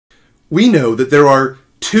we know that there are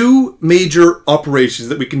two major operations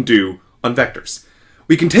that we can do on vectors.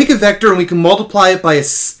 We can take a vector and we can multiply it by a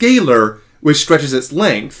scalar which stretches its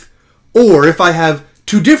length, or if I have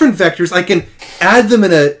two different vectors, I can add them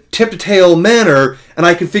in a tip-to-tail manner and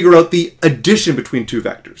I can figure out the addition between two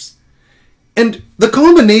vectors. And the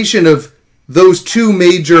combination of those two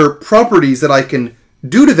major properties that I can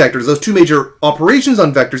do to vectors, those two major operations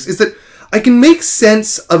on vectors, is that I can make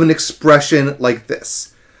sense of an expression like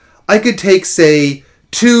this. I could take, say,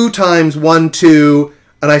 2 times 1, 2,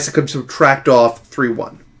 and I could subtract off 3,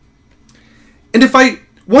 1. And if I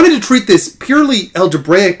wanted to treat this purely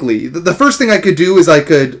algebraically, the first thing I could do is I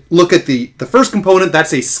could look at the first component,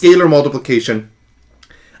 that's a scalar multiplication.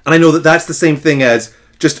 And I know that that's the same thing as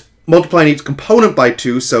just multiplying each component by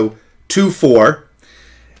 2, so 2, 4.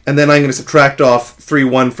 And then I'm going to subtract off 3,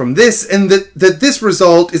 1 from this, and that this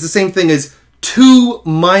result is the same thing as 2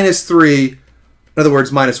 minus 3, in other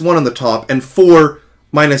words, minus 1 on the top, and 4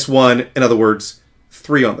 minus 1, in other words,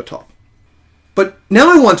 3 on the top. But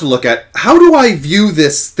now I want to look at how do I view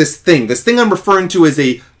this thing I'm referring to as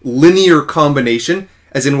a linear combination,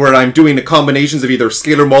 as in where I'm doing the combinations of either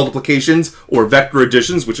scalar multiplications or vector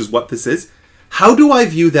additions, which is what this is. How do I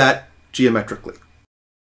view that geometrically?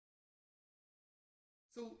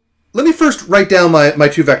 So let me first write down my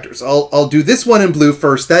two vectors. I'll do this one in blue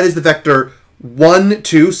first. That is the vector 1,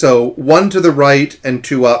 2, so 1 to the right and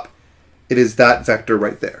 2 up. It is that vector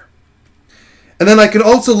right there. And then I can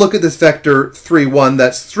also look at this vector 3, 1.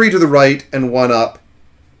 That's 3 to the right and 1 up.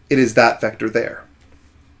 It is that vector there.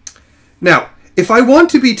 Now, if I want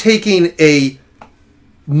to be taking a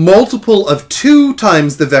multiple of 2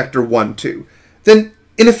 times the vector 1, 2, then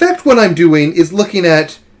in effect what I'm doing is looking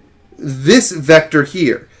at this vector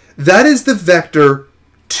here. That is the vector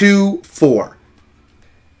 2, 4.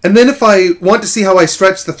 And then if I want to see how I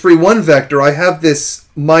stretch the 3, 1 vector, I have this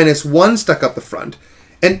minus 1 stuck up the front.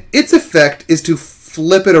 And its effect is to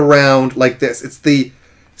flip it around like this. It's the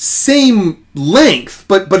same length,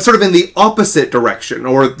 but sort of in the opposite direction,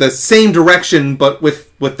 or the same direction, but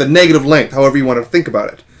with the negative length, however you want to think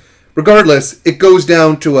about it. Regardless, it goes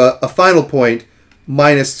down to a final point,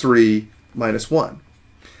 minus 3, minus 1.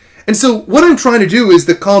 And so what I'm trying to do is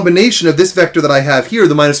the combination of this vector that I have here,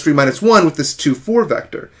 the minus 3, minus 1, with this 2, 4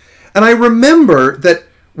 vector. And I remember that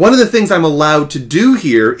one of the things I'm allowed to do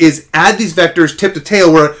here is add these vectors tip to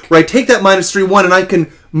tail, where I take that minus 3, 1 and I can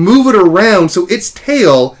move it around so its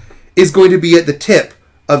tail is going to be at the tip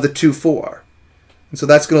of the 2, 4. And so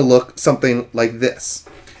that's going to look something like this.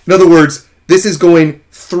 In other words, this is going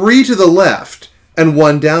 3 to the left and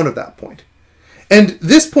 1 down at that point. And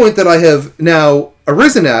this point that I have now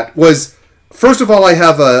arisen at was, first of all, I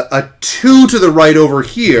have a 2 to the right over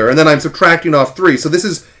here, and then I'm subtracting off 3. So this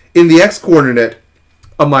is, in the x-coordinate,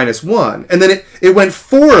 a minus 1. And then it went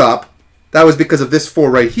 4 up. That was because of this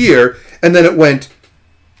 4 right here. And then it went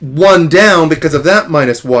 1 down because of that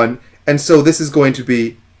minus 1. And so this is going to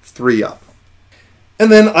be 3 up.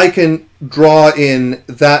 And then I can draw in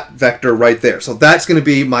that vector right there. So that's going to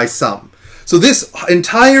be my sum. So this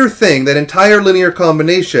entire thing, that entire linear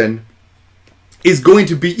combination, is going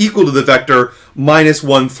to be equal to the vector minus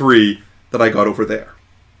 1, 3 that I got over there.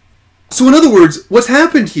 So in other words, what's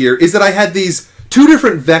happened here is that I had these two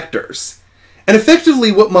different vectors. And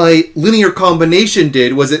effectively what my linear combination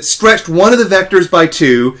did was it stretched one of the vectors by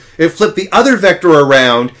 2, it flipped the other vector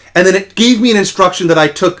around, and then it gave me an instruction that I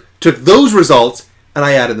took those results and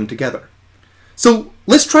I added them together. So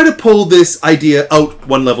let's try to pull this idea out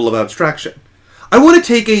one level of abstraction. I want to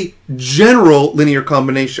take a general linear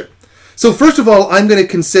combination. So first of all, I'm going to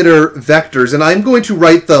consider vectors, and I'm going to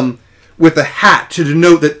write them with a hat to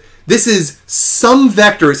denote that this is some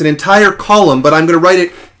vector. It's an entire column, but I'm going to write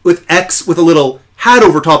it with x with a little hat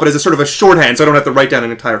over top it as a sort of a shorthand, so I don't have to write down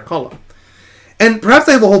an entire column. And perhaps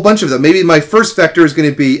I have a whole bunch of them. Maybe my first vector is going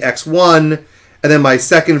to be x1, and then my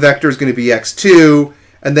second vector is going to be x2,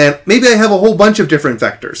 and then maybe I have a whole bunch of different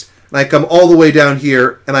vectors. And I come all the way down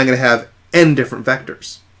here, and I'm going to have n different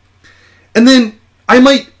vectors. And then I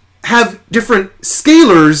might have different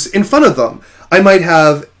scalars in front of them. I might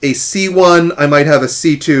have a C1, I might have a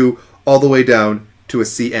C2, all the way down to a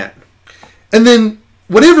Cn. And then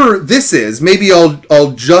whatever this is, maybe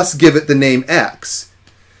I'll just give it the name x.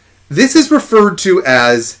 This is referred to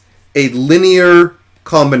as a linear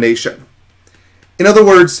combination. In other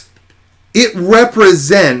words, it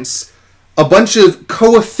represents a bunch of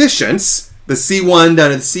coefficients, the C1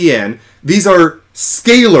 down to the Cn. These are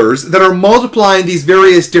scalars that are multiplying these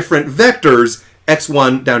various different vectors,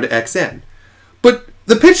 x1 down to xn. But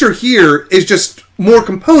the picture here is just more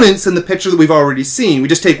components than the picture that we've already seen. We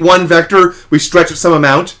just take one vector, we stretch it some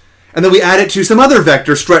amount, And then we add it to some other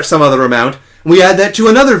vector stretched some other amount. And we add that to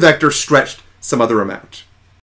another vector stretched some other amount.